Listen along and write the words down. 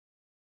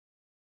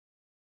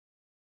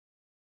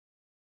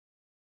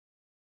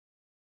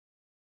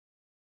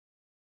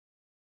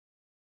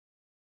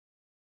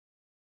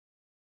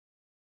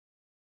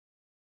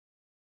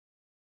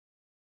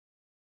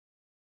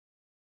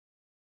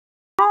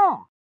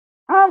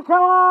What's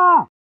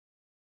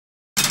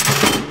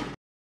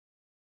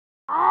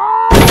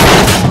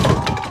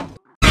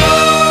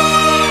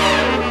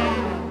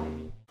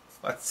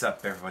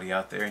up, everybody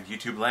out there in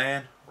YouTube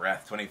land?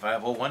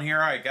 Wrath2501 here.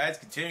 Alright guys,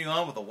 continuing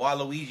on with the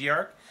Waluigi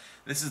arc.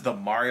 This is the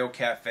Mario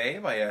Cafe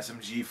by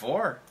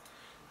SMG4.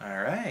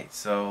 Alright,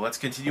 so let's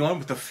continue on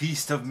with the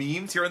Feast of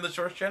Memes here on the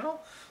Shorts channel.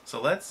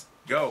 So let's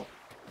go.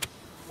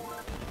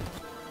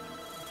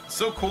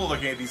 So cool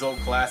looking at these old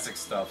classic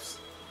stuffs.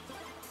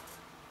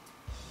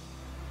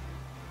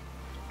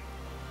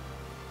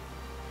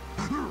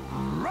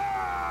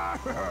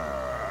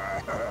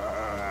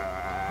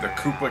 The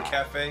Koopa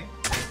Cafe.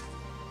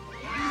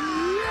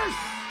 Yes!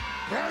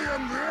 I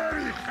am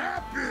very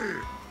happy!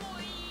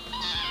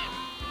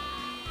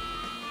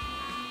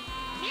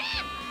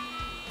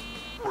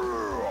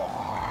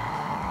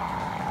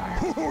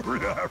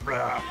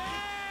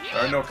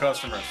 There are no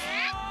customers.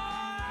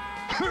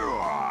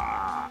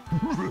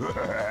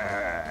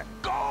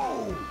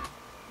 Go!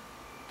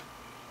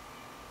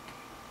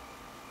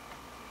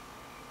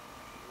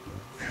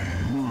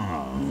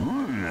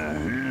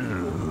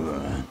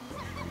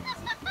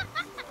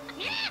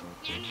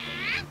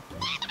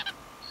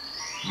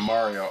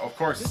 Mario. Of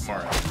course it's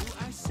Mario.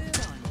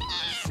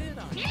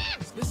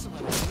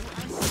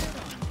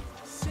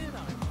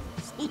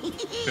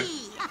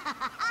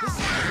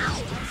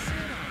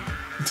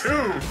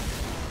 Dude!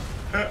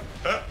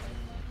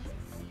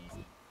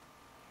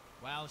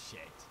 Well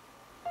shit.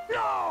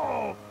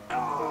 No!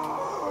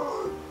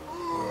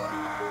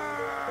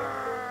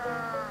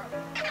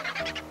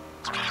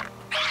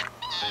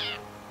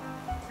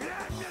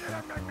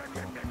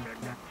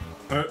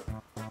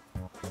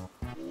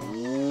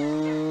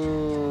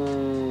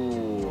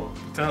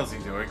 What the hell is he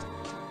doing?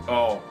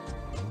 Oh.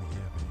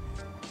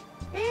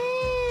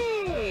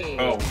 Hey!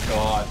 Oh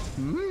god.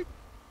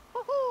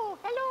 Oh,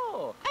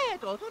 hello!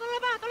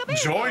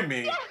 Join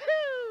me!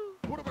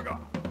 What have I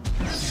got?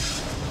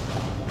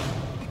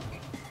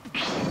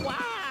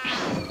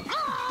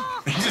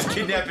 Wow! He's just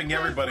kidnapping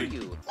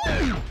everybody.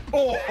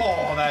 Oh,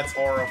 that's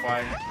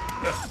horrifying.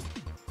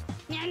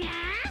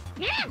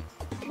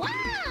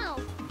 Wow!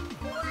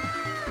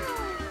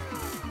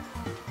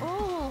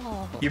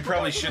 Oh! You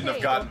probably shouldn't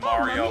have gotten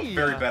Mario.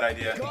 Very bad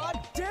idea. God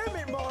damn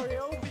it,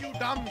 Mario! You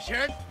dumb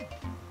shit!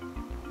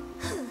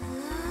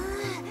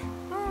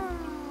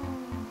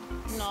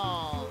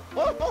 No!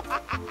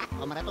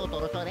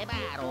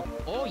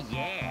 Oh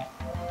yeah!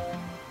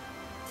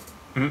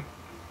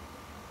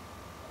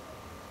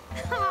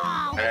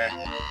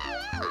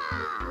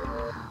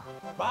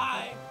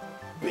 Bye,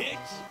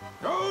 bitch!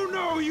 Oh,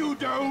 no, you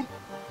don't!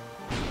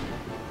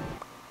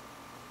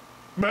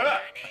 You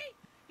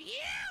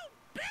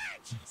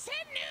bitch!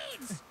 Send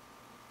nudes!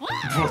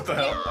 What the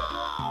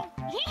hell?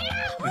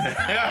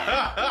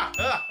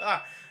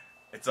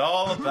 It's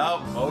all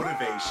about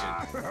motivation.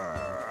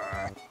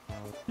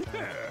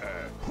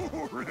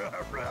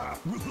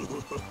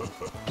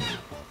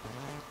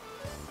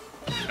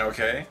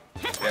 Okay.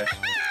 Yeah.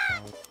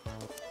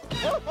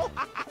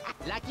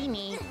 Lucky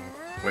me.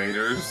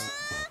 Waiters.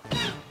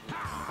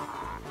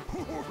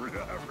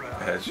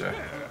 Headshot.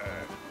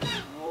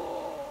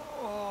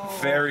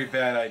 Very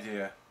bad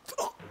idea.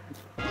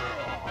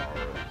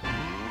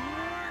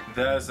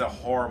 That is a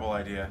horrible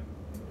idea.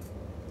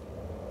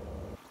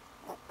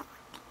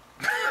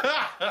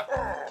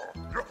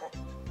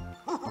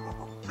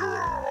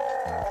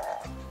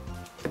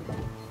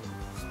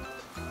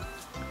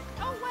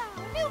 Oh wow, a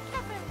new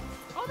cafe!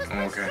 Oh, this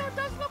place Okay. sure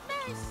does look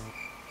nice!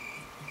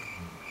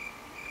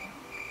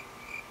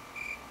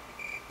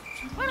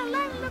 What a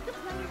lovely looking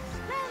place!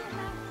 La, la,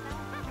 la, la.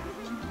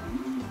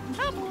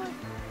 Oh boy,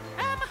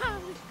 I'm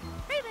hungry.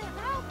 Hey there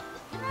now,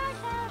 can I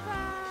have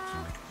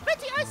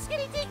venti iced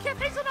skinny decaf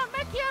hazelnut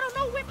macchiato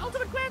no whip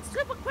ultimate grand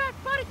super crack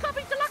body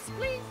coffee deluxe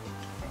please?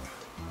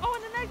 Oh,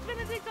 and a nice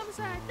Benedict on the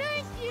side.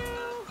 Thank you!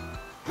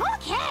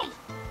 Okay!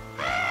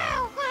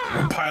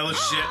 A pile of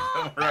shit.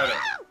 Right up.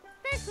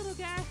 Thanks, little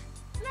guy.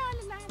 La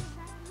la la la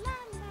la la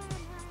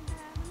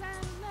la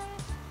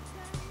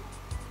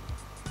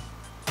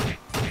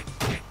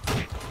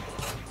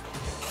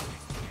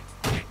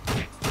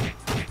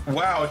la.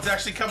 Wow, it's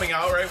actually coming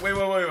out, right?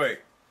 Wait.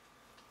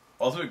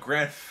 Ultimate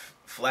Grand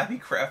Flappy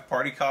Craft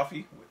Party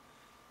Coffee with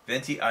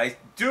venti ice.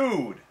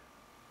 Dude!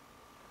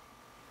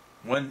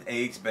 1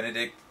 eggs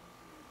Benedict.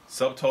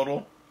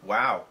 Subtotal.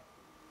 Wow.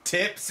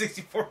 Tip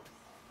 64.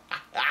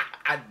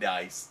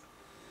 Nice.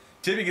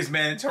 Tipping is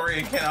mandatory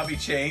and cannot be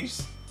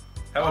changed.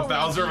 Have a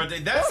Bowser of a day.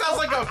 That sounds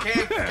like a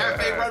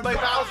cafe run by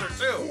Bowser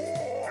too.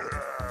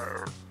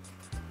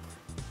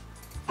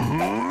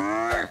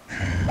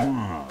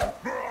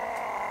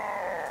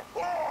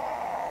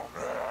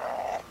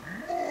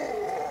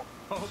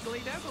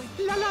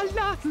 La la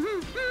la.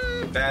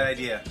 Bad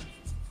idea.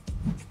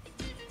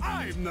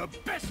 I'm the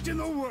best in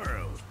the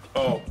world!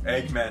 Oh,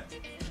 Eggman.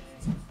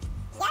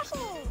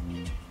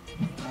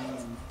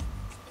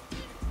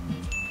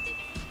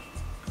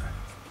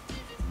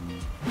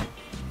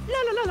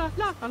 La la la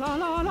la la la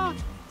la la.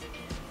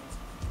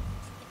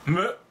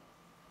 Meh.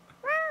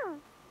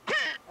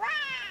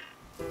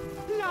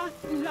 La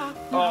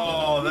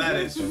Oh, that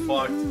is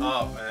fucked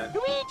up, man.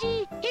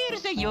 Luigi,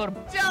 here's your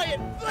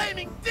Giant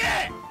flaming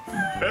dick!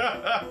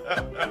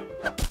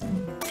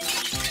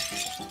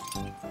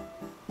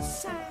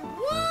 Say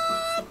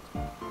what?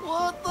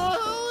 What the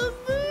hell is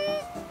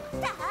this?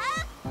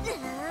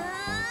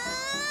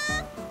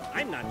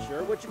 I'm not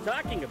sure what you're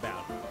talking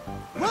about.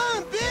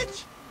 Run,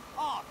 bitch!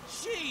 Oh,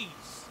 jeez.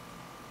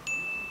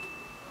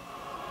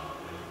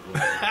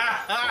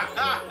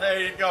 There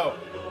you go.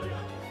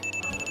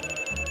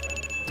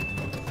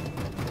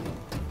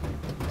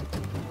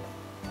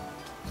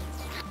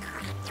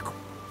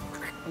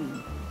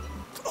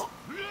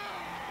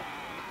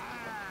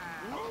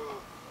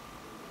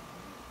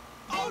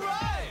 All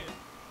right!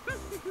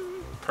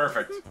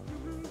 Perfect.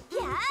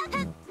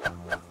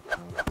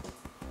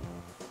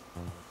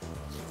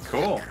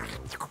 Cool.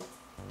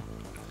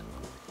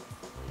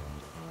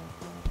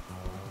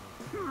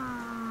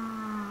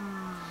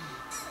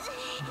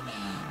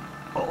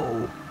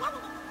 Oh,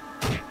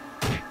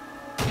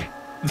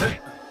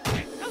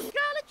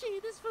 golly gee,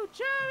 this food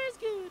sure is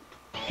good.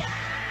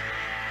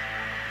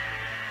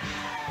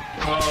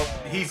 Well,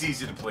 he's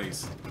easy to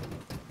please.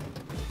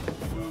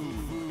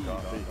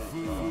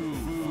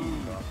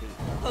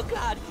 Oh,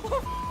 God.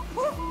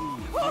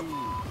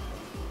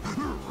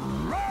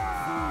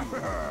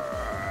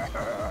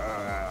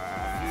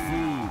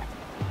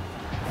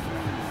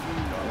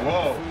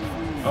 Whoa.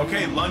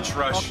 Okay, lunch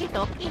rush.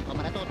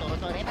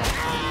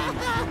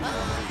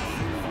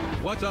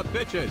 What's up,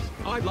 bitches?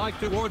 I'd like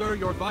to order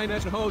your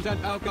finest hose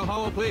and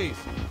alcohol, please.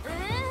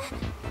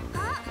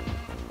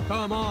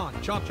 Come on,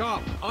 chop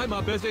chop. I'm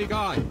a busy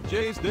guy.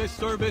 Jeez, this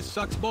service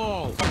sucks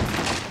balls.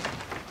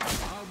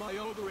 How my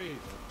ovaries?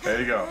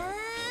 There you go.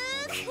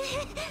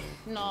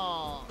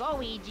 No, go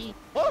Luigi.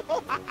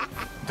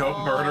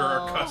 Don't murder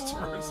our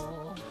customers.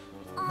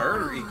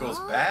 Murder equals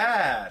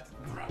bad.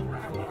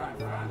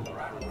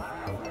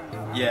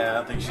 Yeah, I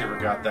don't think she ever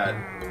got that.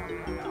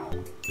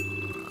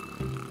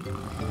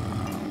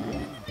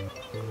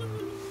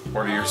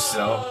 Order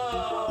yourself.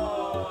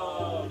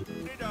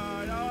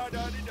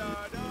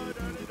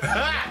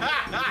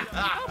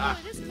 Oh boy,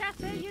 this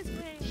cafe is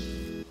great.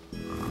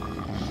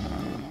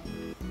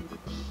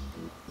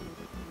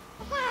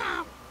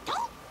 Wow.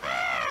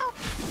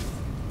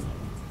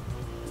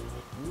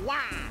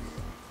 Wow.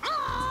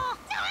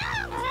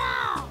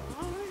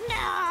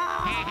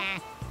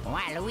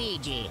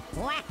 Waluigi.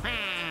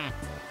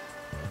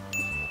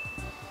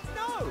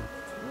 No!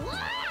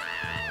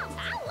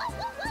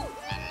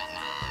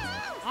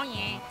 Oh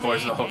yeah.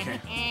 Poison the whole game.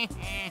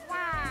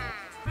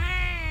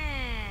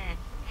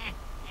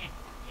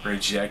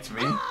 Reject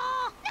me?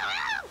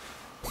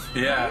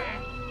 Yeah.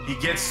 He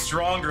gets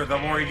stronger the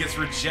more he gets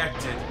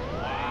rejected.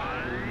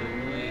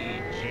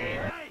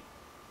 Hey!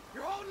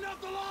 You're holding up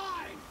the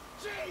line!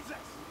 Jesus!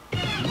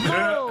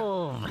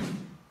 Boom.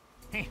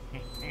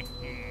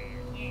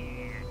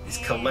 He's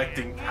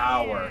collecting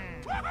power.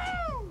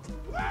 Woohoo!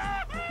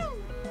 Woohoo!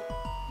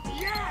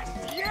 Yes!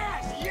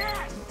 Yes!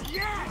 Yes!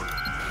 Yes!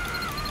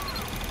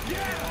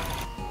 Yeah!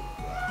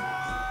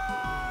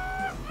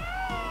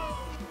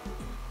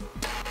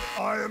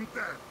 I am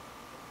dead.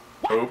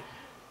 Oop.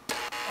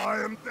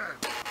 I am dead.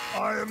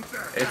 I am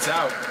dead. It's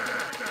out.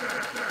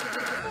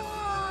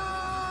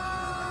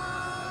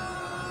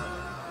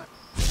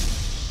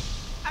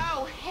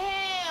 Oh,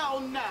 hell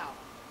no!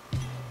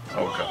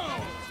 Oh,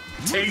 God.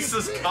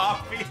 Tasteless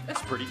coffee.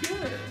 That's pretty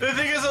good. The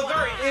thing is, there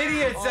are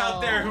idiots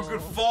out there who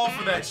could fall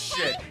for that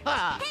shit.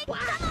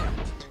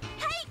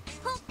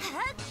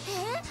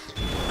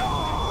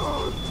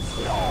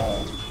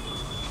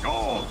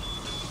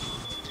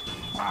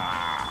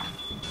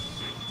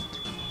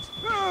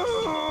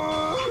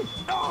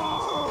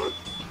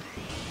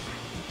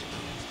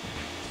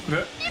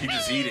 He's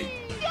just eating.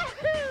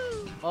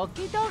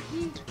 Okie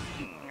dokie.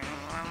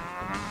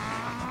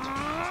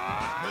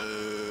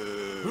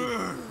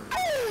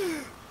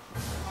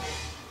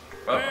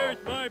 Where's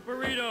my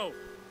burrito?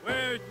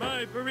 Where's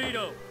my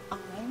burrito?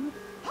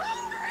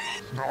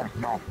 Nom,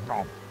 nom,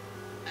 nom.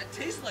 That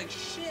tastes like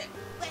shit.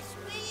 Well,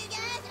 screw you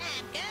guys,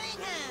 I'm going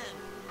home.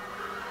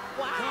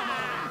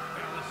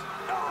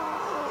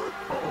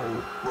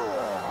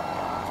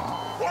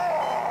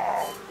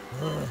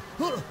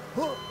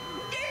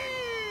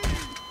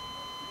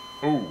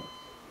 Ooh.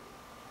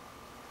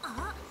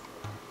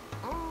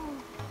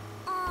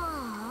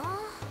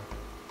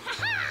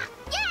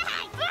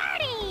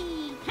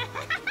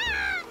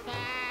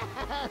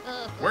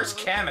 Where's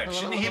Kamek?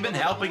 Shouldn't he have been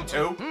helping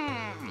too?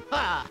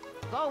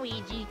 Go,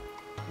 Luigi.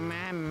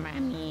 Mamma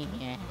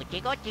mia.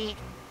 Gucci, gucci.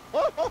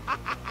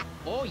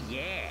 Oh,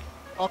 yeah.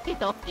 Okie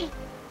dokie.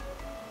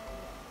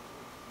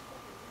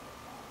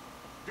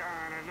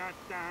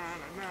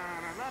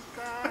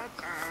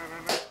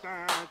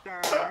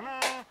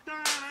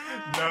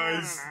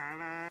 Nice.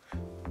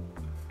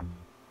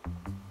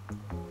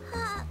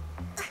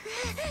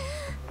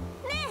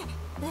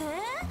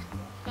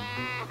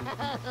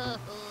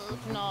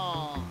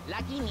 No,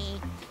 lucky me.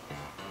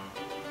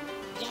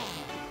 Yeah,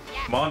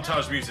 yeah.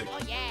 Montage music. Oh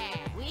yeah,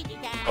 Luigi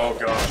time. Oh,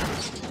 God.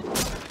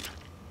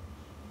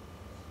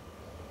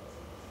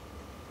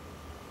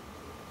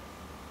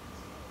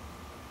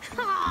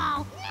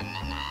 Oh,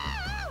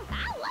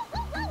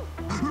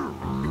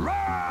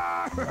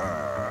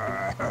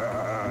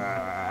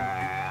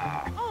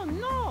 Oh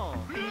no!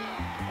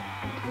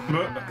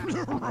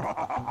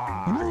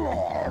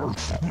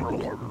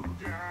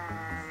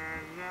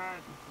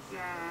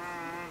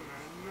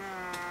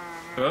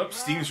 Oops,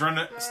 Steve's running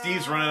out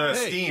of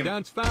Hey, steam.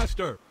 dance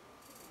faster.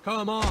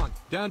 Come on,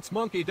 dance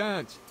monkey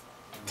dance.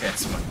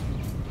 That's my...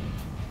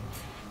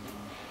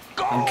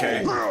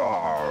 Okay.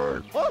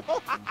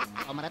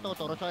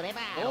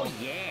 Oh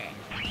yeah!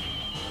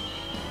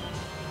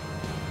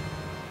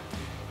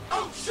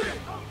 Oh shit!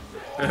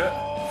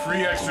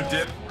 Free extra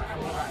dip.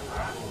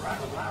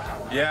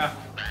 Yeah.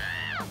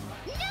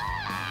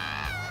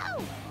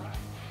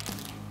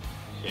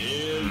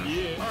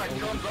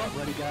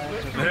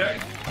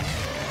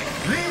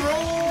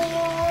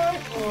 Leroy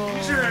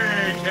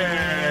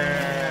Jenkins.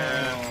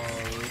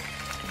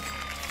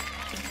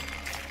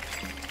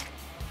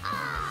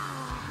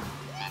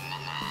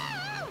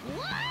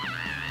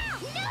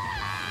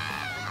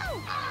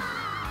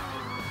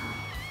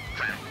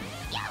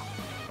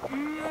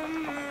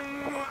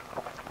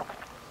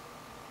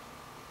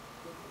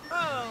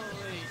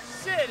 Holy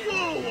shit!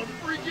 Whoa, I'm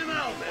freaking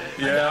out, man!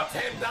 Yeah.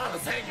 $10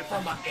 hanging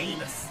from my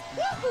anus.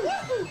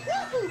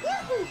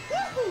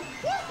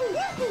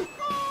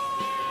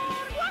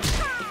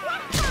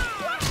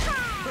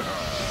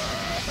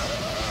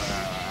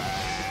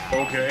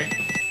 Okay.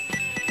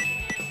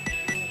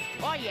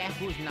 Oh yeah,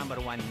 who's number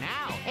one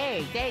now?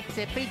 Hey,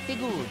 that's pretty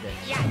good.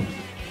 Yeah.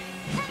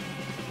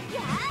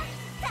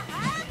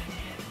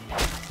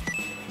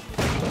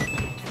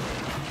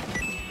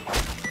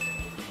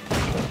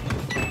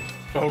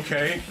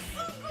 Okay.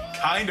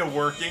 Kinda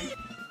working.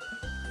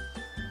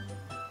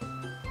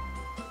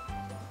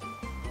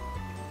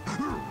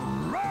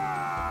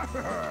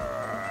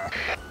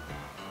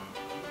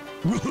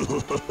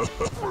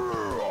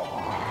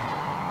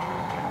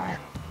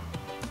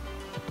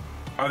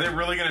 Are they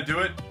really gonna do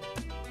it?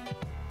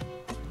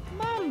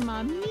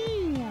 Mamma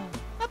mia!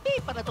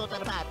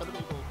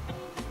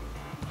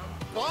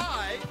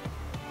 Why?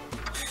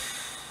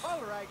 All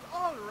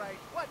right,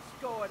 what's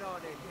going on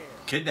in here?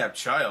 Kidnapped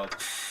child.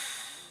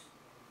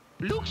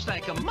 Looks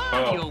like a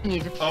Mario.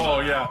 Oh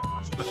yeah.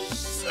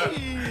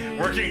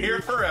 Working here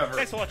forever.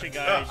 Thanks for watching,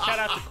 guys. Shout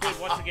out to Quid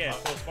once again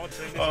for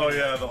sponsoring this Oh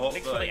video. yeah, the whole.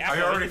 Links for the app I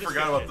are already in the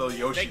forgot about the description.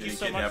 Yoshi Thank you that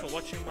so he much kidnapped for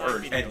watching my or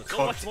videos. and Go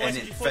watch cooked the and ones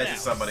then before fed now. to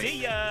somebody.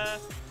 See ya.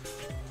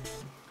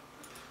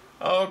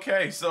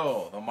 Okay,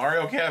 so the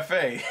Mario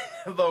Cafe,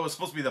 although it was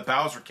supposed to be the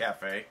Bowser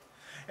Cafe.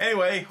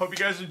 Anyway, hope you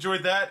guys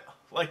enjoyed that.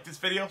 Like this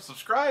video,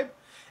 subscribe,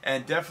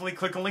 and definitely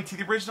click on link to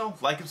the original.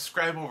 Like and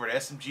subscribe over to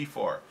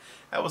SMG4.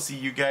 I will see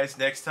you guys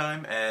next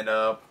time, and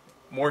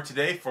more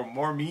today for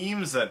more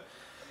memes and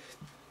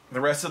the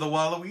rest of the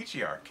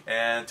Waluigi arc.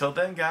 And until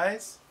then,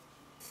 guys,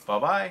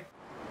 bye-bye.